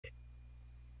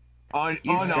Oh, You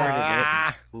oh no.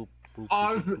 started Boop, boop,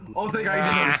 Oh, thank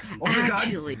God. Oh my God.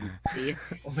 Actually, my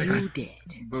you God. did.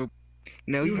 boop.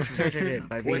 No, you started it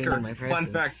by being Wicker, in my fun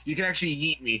presence. fact, you can actually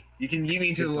yeet me. You can yeet me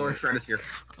into the lower stratosphere.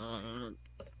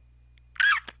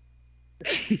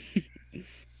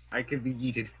 I can be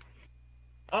yeeted.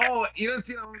 Oh, you don't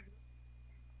see how...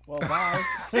 Well, bye.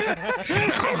 I didn't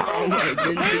think you wanted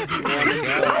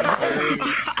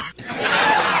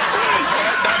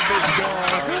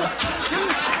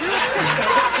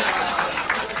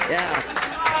Yeah.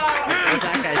 What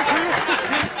that guy said.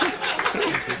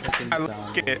 I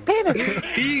like it.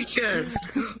 Beaches!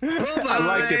 I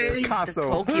like it,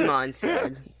 Picasso. Pokemon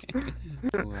said.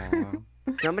 Wow.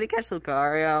 Somebody catch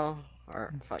Lucario?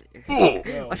 Or fuck you.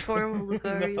 No. What form of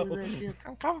Lucario No. is that shit?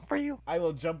 I'm coming for you. I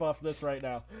will jump off this right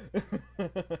now.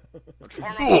 What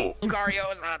form of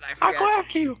Lucario is that? I I'll go forget.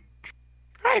 after you.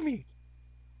 Try me.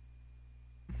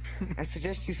 I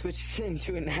suggest you switch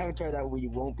into an avatar that we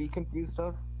won't be confused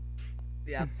of.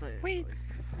 Yeah, that's it. Wait.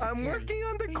 I'm working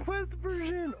on the quest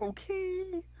version,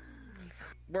 okay?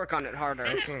 Work on it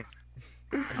harder.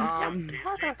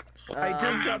 I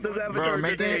just got this avatar Bro,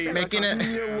 today. making it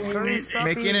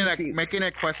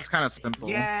quest is kind of simple.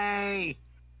 Yay!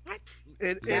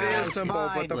 It Yeah, is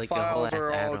simple, but the like a whole files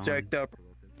are ass all add-on. jacked up.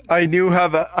 I do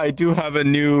have a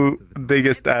new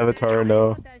biggest avatar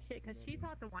now. That shit, 'cause she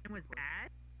thought the wine was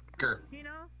bad, Sure. you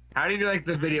know? How do you like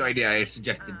the video idea I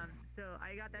suggested? So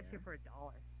I got that shit for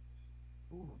 $1.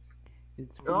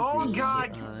 It's Oh, pretty good.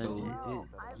 God.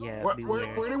 Yeah, Where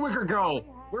beware. did Wicker go?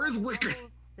 Where's Wicker?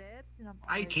 Sips, and I'm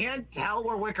I like, can't tell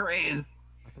where Wicker is.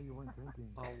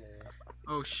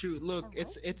 Oh shoot! Look,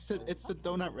 it's the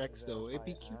Donut Rex though. It'd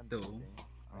be cute though.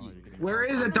 Where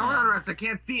is the donut Rex? I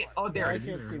can't see it. Oh, there I it is.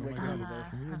 can't see Wicker either.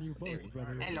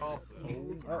 Hello.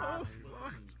 Oh,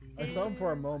 I saw him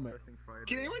for a moment.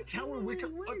 Can anyone tell where Wicker?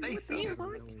 Oh, I see him.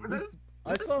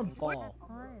 I saw him fall.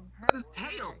 That's his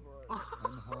tail.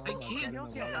 I can't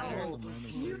tell.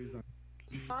 He's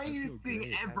the tiniest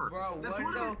thing ever. That's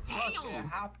one of his tails.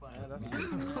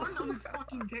 There's one of his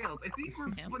fucking tails. I think we're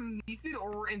beneath it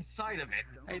or we're inside of it.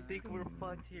 I think we're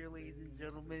fucked here, ladies and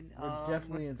gentlemen. We're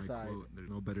definitely inside. There's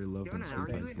no better love than sleep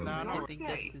and slow. I think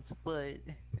that's his foot.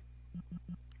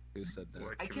 Who said that?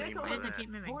 I can't tell Why does whether it keep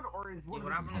moving? foot or his What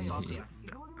happened to Saucia?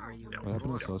 What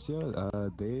happened to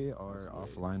Socia? They are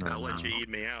offline right I'll now. let you eat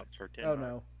me out for 10 Oh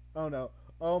no. Oh no.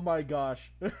 Oh my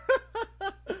gosh.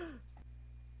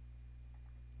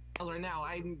 Right now,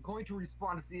 I'm going to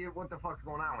respond to see what the fuck's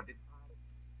going on with it.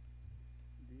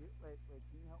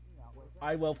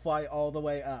 I will fly all the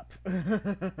way up.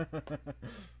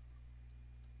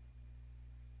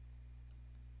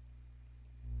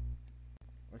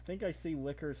 I think I see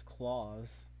Wicker's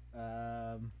claws.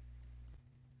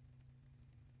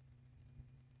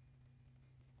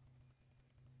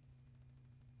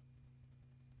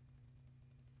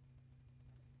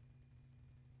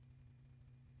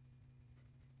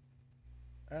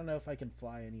 I don't know if I can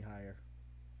fly any higher.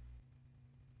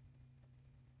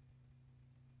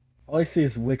 All I see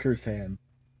is Wicker's hand.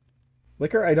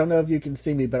 Wicker, I don't know if you can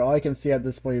see me, but all I can see at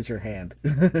this point is your hand.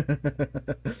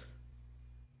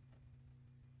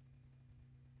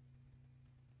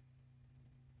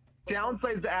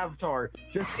 Downsize the avatar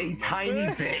just a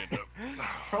tiny bit.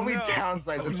 Probably No.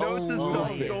 downsize it a Note to little self,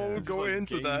 bit. don't go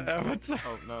into that avatar.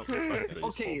 Oh, no.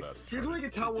 Okay, here's where I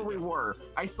can tell where we were.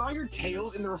 I saw your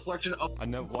tail in the reflection of I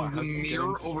know what the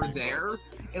mirror over there,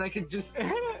 and I could just get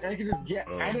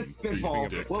I had a spitball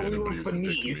what we were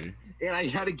beneath, and I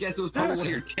had to guess it was probably one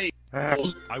of your tails.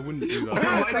 I wouldn't do Or it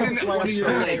might have been one of your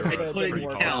legs. I couldn't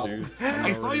tell.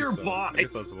 I saw your bot. I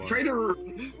tried to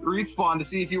respawn to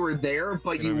see if you were there,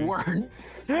 but you weren't.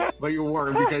 But you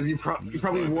weren't because you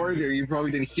probably were there. You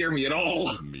probably didn't hear me at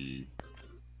all. Me.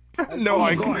 No,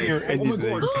 I God. couldn't hear Oh my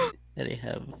anything. God. That I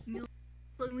have.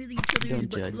 With each other's Don't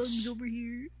butt judge. lungs over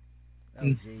here. Oh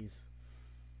jeez.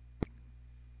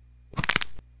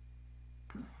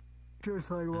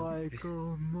 Just like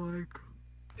Mike.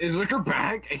 Is Wicker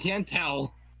back? I can't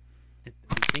tell. I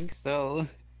think so.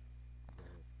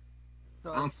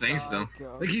 I don't think so.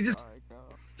 Like he just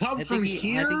I popped from think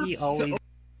here he always to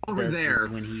over does there. this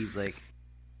when he's like.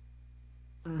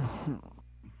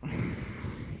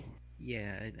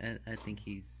 Yeah, I think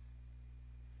he's.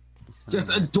 Just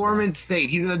a dormant state.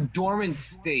 He's in a dormant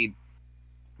state.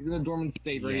 He's in a dormant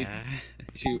state, right? Yeah.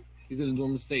 Shoot. He's in a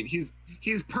dormant state. He's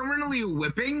permanently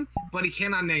whipping, but he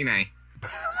cannot nay-nay.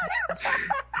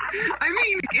 I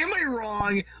mean, am I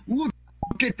wrong? Look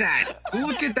at that.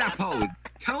 Look at that pose.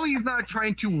 Tell me he's not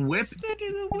trying to whip,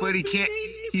 but he can't.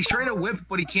 He's trying to whip,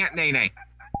 but he can't nay-nay.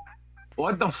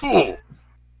 What the fool?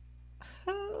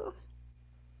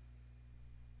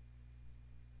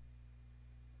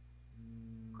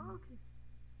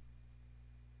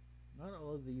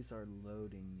 these are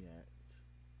loading yet.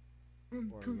 Or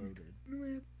loaded. Não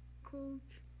é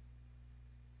coach.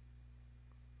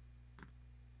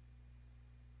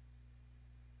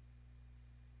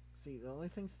 See, the only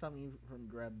thing stopping you from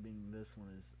grabbing this one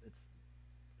is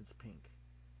it's pink.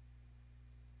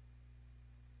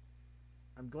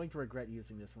 I'm going to regret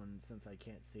using this one since I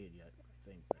can't see it yet, I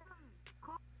think.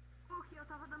 Eu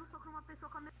tava dando soco numa pessoa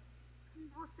com a mesma em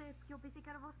você, porque eu pensei que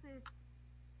era você.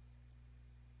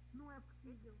 Não é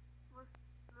possível.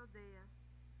 Você odeia.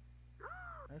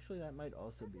 Actually, that might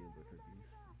also be a wicker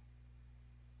beast.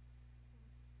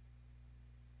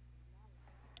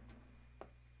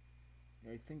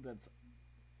 Yeah,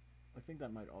 I think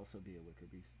that might also be a wicker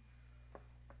beast.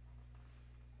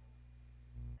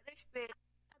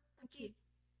 Aqui.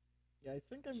 Yeah, I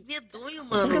think I'm. Medonho, I think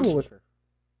mano. I'm a wicker.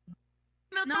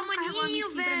 Meu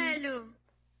tamaninho, velho.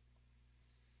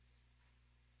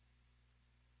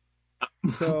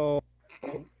 So,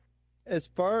 as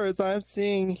far as I'm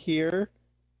seeing here,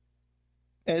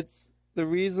 it's the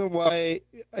reason why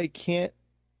I can't.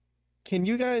 Can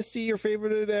you guys see your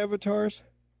favorited avatars?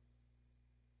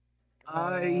 Yeah,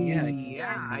 I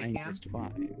Mine can. just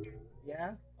fine.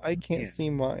 Yeah, I can't Yeah. see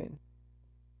mine.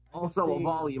 Also, see- a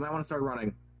volley. You might want to start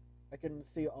running. I can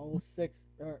see all 6.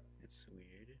 It's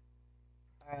weird.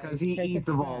 Because he take eats it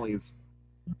the back. volleys.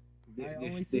 I only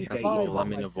This see guy 5 eats of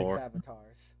my 6 omnivore.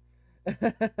 avatars.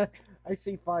 I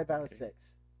see 5 out of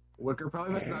 6. Wicker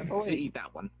probably must not Oh, wait. eat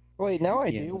that one. Wait, now I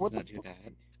Yeah, do. let's What not the do fu-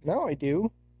 that. Now I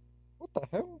do. What the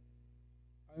hell?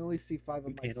 I only see 5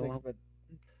 of my Okay, 6, well- but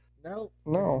no,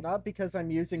 No. it's not because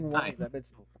I'm using one Hi. of them.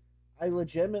 It's I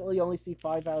legitimately only see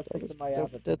 5 out of 6 of my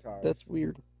avatars. That's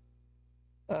weird.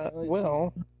 only see-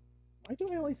 Well, Why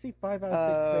do I only see 5 out of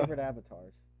 6 Uh, favorite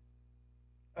avatars?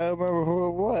 I remember who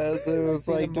it was. It was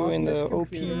see the like doing the Mothman's OP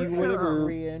computer, whatever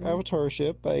Korean. avatar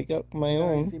ship. I got my And I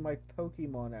own. see my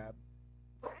Pokemon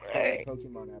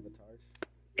Pokemon avatars.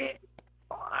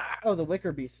 Oh, the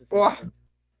Wicker Beast is Wah. missing.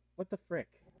 What the frick?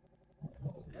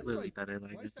 I really thought I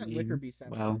liked Why this is that Wicker game. Beast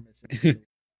avatar Wow. missing?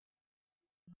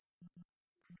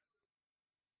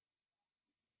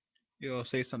 Yo,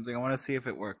 say something. I want to see if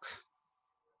it works.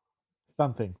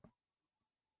 Something.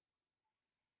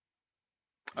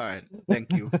 All right.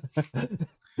 Thank you.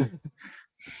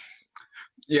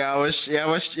 I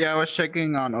was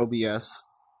checking on OBS.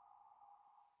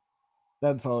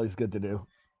 That's always good to do.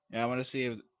 Yeah, I want to see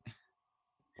if.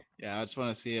 Yeah, I just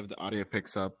want to see if the audio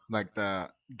picks up, like the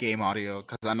game audio,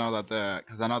 because I know that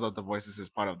the voices is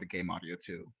part of the game audio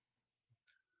too.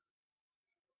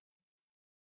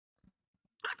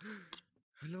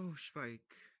 Hello, Spike.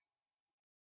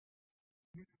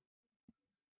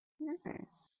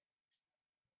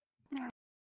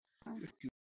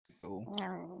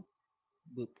 Oh.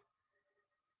 Boop.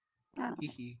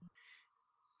 Hee.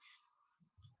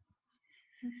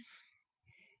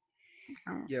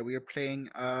 Yeah, we are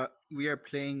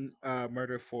playing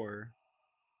Murder 4.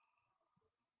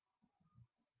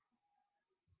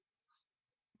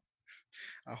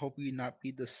 I hope we not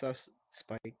be the sus,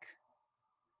 Spike.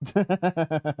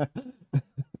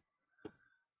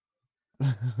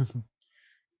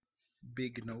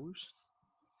 Big nose.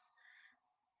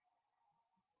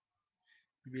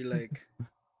 Be like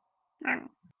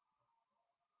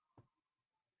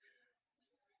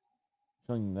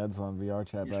Showing Ned's on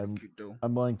VRChat, but you're so cute though.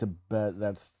 I'm willing to bet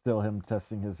that's still him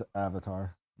testing his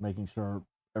avatar, making sure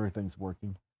everything's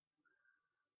working.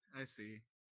 I see.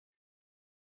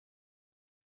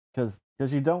 Because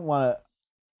you don't want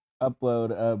to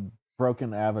upload a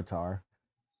broken avatar.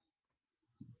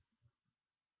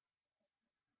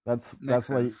 That's Makes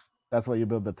why sense. that's why you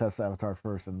build the test avatar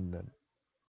first, and then.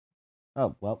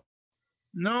 Oh well.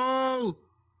 No.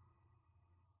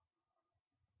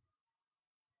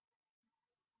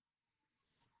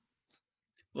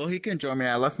 Well, he can join me.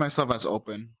 I left myself as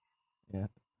open. Yeah.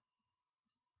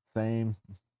 Same.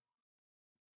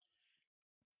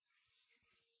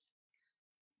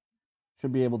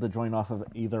 Should be able to join off of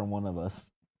either one of us.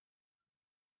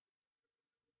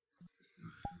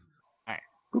 Alright.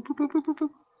 Boop, boop, boop, boop, boop, boop.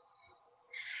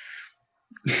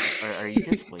 Are you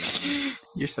just waiting?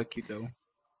 You're so cute though.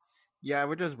 Yeah,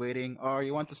 we're just waiting. Or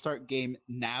you want to start game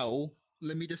now?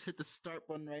 Let me just hit the start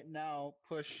button right now.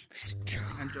 Push.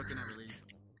 I'm joking, not really.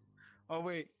 Oh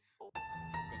wait. Okay,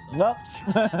 so- No.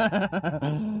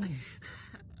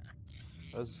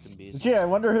 This is gonna be. Gee, I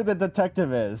wonder who the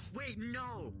detective is. Wait,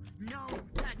 no,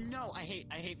 God, no! I hate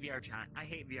VRChat. I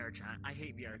hate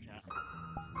VRChat.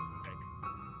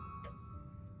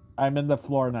 I'm in the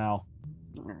floor now.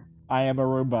 I am a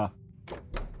Roomba.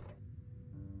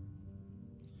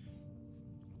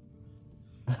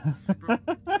 Bro,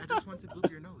 I just want to boop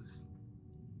your nose.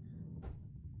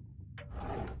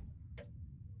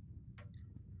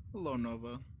 Hello,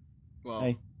 Nova. Well,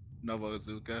 Hey. Nova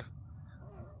Azuka.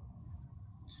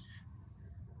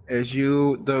 Is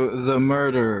you the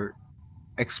murderer?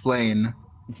 Explain.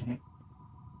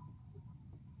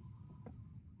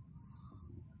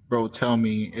 Bro, tell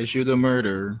me, is you the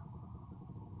murderer?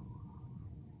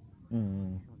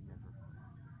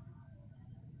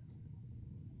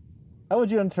 How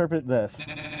would you interpret this?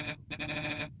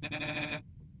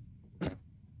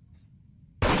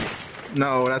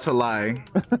 No, that's a lie.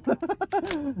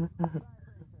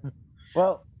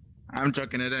 Well, I'm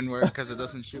joking. It didn't work because it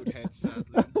doesn't shoot heads, sadly.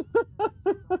 I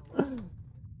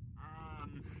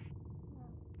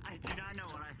do not know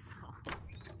what I saw.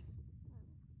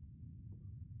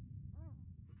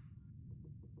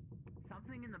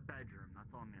 Something in the bedroom.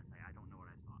 That's all I'm gonna say. I don't know what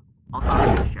I saw. I'll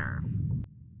talk to the sheriff.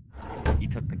 He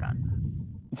took the gun.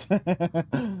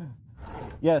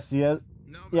 Yes, yeah.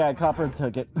 No, Yeah, Copper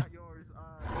took it. not yours.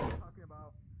 Talking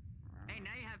about. Hey,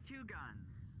 now you have 2 guns.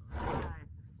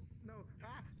 No.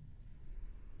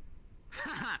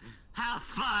 Have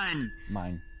fun!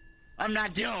 Mine. I'm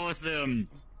not dealing with them!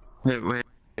 Wait,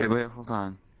 hold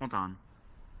on. Hold on.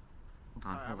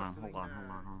 Hold on.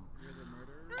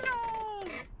 No!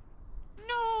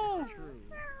 No!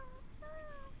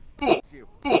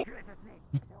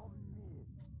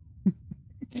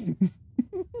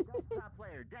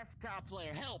 Desktop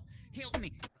player, help! Help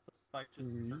me! Like just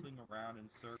circling around in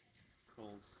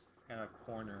circles in a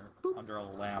corner under a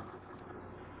lamp.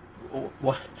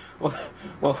 What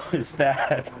was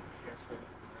that?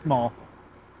 Small.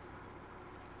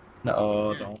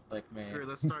 No, don't lick me. Screw it,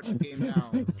 let's start the game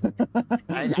now.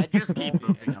 I just keep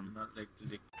moving them.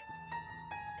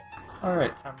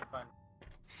 Alright, time to find.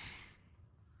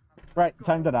 Right,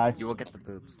 time to die. You will get the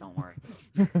boobs, don't worry.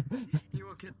 You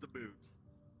will get the boobs.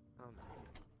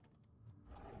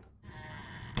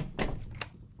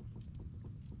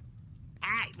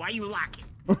 Hey, why you locking?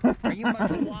 Are you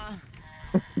murderer?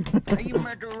 Are you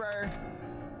murderer?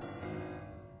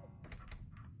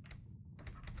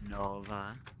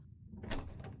 Nova.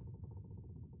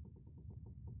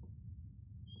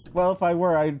 Well, if I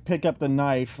were, I'd pick up the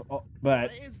knife, but...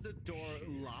 Why is the door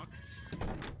locked?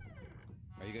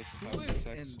 Are you guys Who having is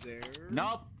sex? in there?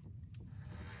 Nope.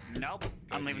 Nope.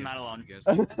 I'm leaving that alone. You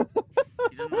guys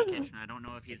He's in the kitchen. I don't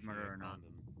know if he's murderer or not.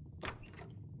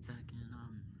 Second,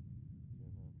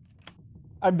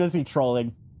 I'm busy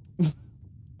trolling.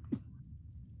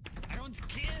 I don't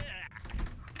care.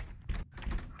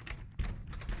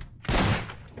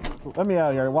 Let me out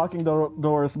of here. Walking the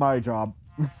door is my job.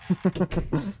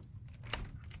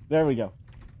 There we go.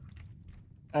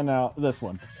 And now this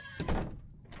one.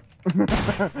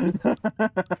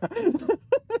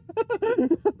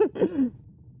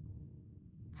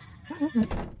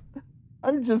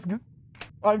 I'm just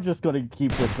gonna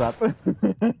keep this up.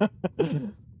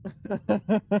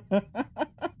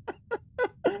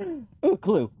 Ooh,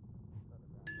 clue.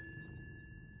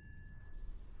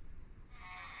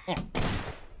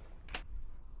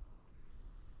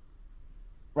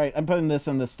 Right, I'm putting this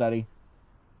in the study.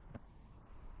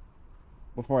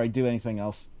 Before I do anything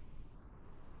else.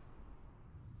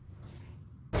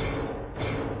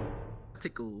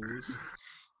 Tickles.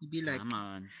 You be like, Come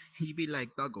on. you be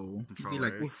like Doggo. You be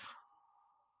like, woof.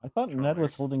 I thought Ned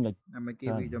was holding a I'ma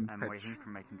give you them I'm pets. waiting for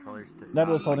my controllers to Ned stop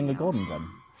was holding a right now. golden gun.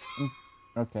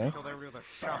 Okay.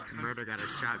 Murder got a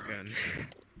shotgun.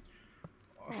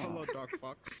 Oh, hello, Dog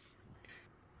Fox.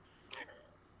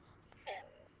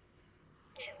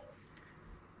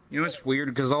 You know it's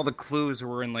weird because all the clues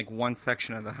were in like one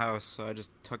section of the house, so I just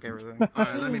took everything.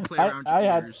 Alright, let me play around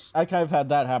your ears. I kind of had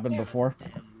that happen before.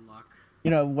 You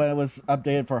know, when it was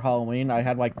updated for Halloween, I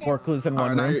had like 4 clues in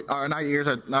one room. Now your ears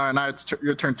are. Now it's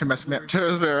your turn to mess me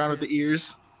around with the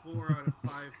ears. 4 out of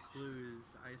 5 clues.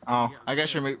 Oh, I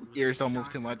guess your ears don't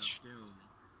move too much.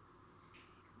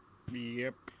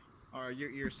 Yep. Alright,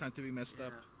 your ears tend to be messed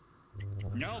up.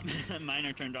 Nope, mine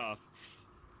are turned off.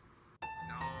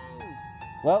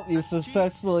 Well, you've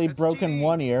successfully broken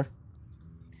one ear.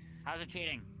 How's it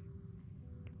cheating?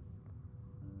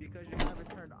 Because you have it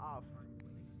turned off.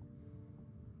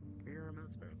 Your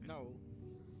remote's broken. No.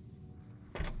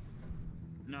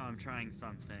 No, I'm trying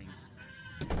something.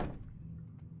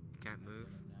 Can't move.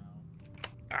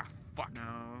 Ah, fuck. No,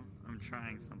 I'm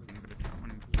trying something, but it's not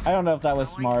wanting. I don't know if that was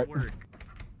It's not wanting smart. to work.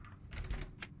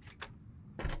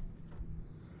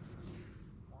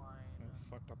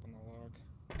 Fucked up on the log.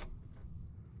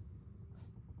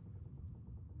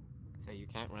 So you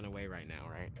can't run away right now,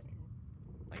 right?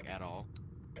 Like at all?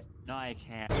 No, I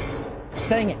can't.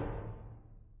 Dang it!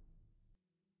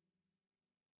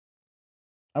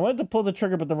 I wanted to pull the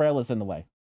trigger, but the rail is in the way.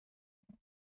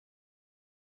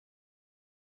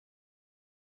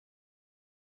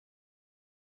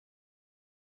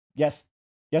 Yes.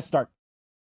 Yes, start.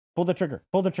 Pull the trigger.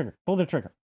 Pull the trigger. Pull the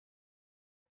trigger.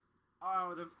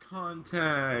 Out of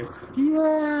context.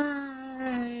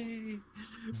 Yay!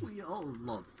 We all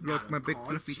love Look, my big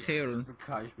fluffy tail.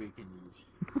 Because we can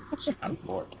use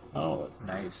Lord. Oh,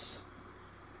 nice.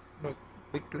 Look,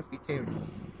 big fluffy tail.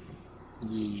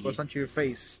 Yeah. Goes onto your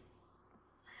face.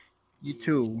 You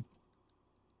too.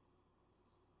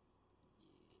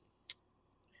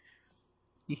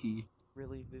 Hehe.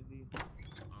 Really, Vivi?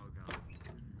 Oh god.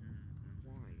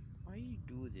 Why? Why you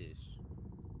do this?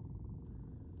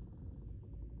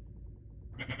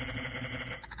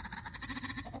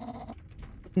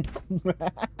 I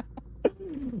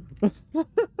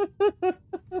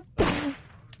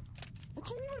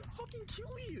can't even fucking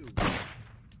kill you!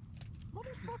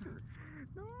 Motherfucker!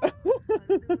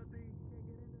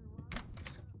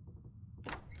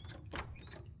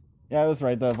 Yeah, I was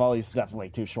right. The volley's definitely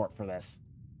too short for this.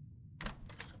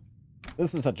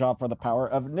 This is a job for the power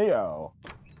of Neo.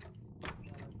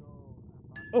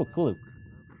 Oh, clue.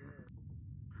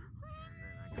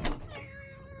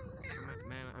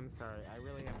 Man, I'm sorry. I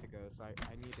really have to go, so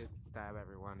I need to stab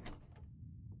everyone.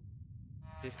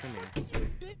 Just come here.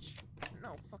 Bitch!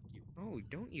 No, fuck you. Oh,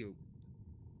 don't you?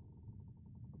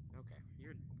 Okay,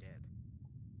 you're dead.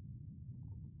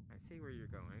 I see where you're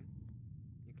going.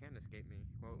 You can't escape me.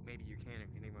 Well, maybe you can if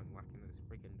anyone walking those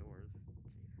freaking doors.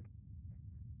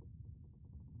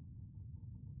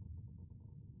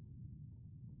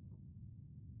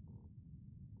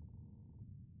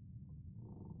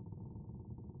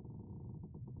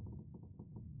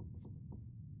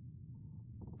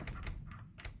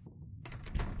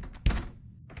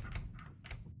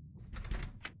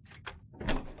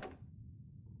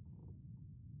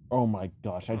 Oh my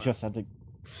gosh, I just had to...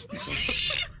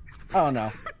 Oh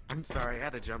no. I'm sorry, I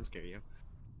had to jump scare you.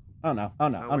 Oh no, oh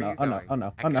no, oh no, oh no, oh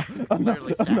no, oh no, I oh no,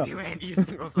 literally oh stabbed no. you every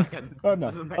single second. Oh This no,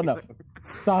 is oh no. amazing.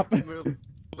 Stop. I'm really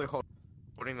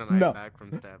holding the knife No. back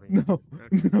from stabbing. No,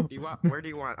 Okay. no. Do you want, where do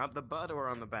you want? Up the butt or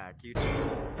on the back? You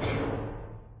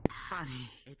Funny.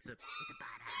 It's a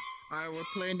Alright, we're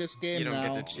playing this game You don't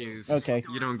now. get to choose. Okay.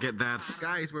 You don't get that.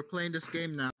 Guys, we're playing this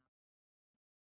game now.